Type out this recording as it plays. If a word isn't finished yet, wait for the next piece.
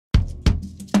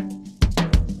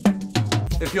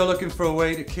If you're looking for a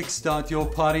way to kickstart your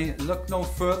party, look no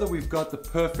further, we've got the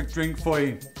perfect drink for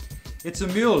you. It's a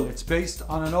mule. It's based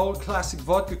on an old classic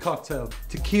vodka cocktail,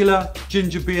 tequila,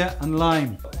 ginger beer and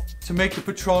lime. To make the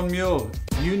Patron Mule,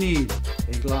 you need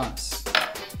a glass.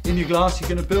 In your glass, you're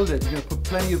going to build it. You're going to put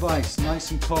plenty of ice,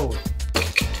 nice and cold.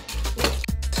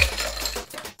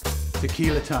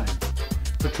 Tequila time.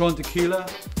 Patron Tequila,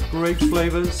 great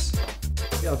flavors.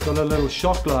 Yeah, I've got a little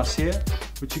shot glass here,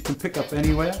 which you can pick up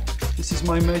anywhere. This is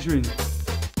my measuring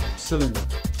cylinder.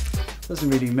 Doesn't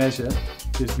really measure,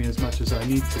 gives me as much as I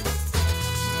need to.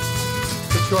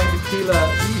 Patron Tequila,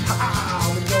 yeehaw,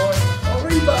 we're going,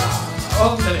 arriba!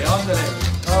 Ondale.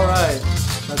 All right,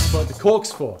 that's what the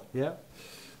cork's for, yeah?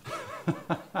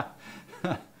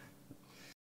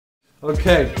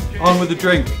 Okay, on with the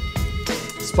drink.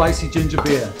 Spicy ginger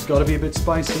beer, it's got to be a bit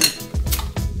spicy.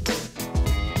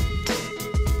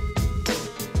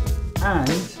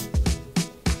 And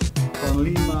con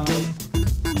lima,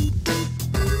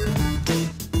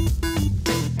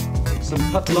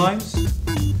 some cut limes.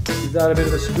 Give that a bit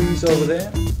of a squeeze over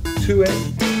there. 2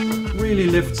 in, really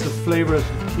lifts the flavor of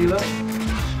the tequila.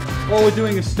 All we're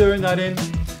doing is stirring that in,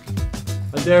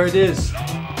 and there it is.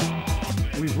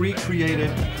 We've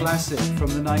recreated a classic from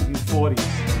the 1940s.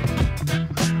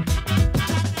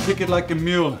 Kick it like a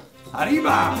mule.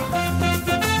 Arriba!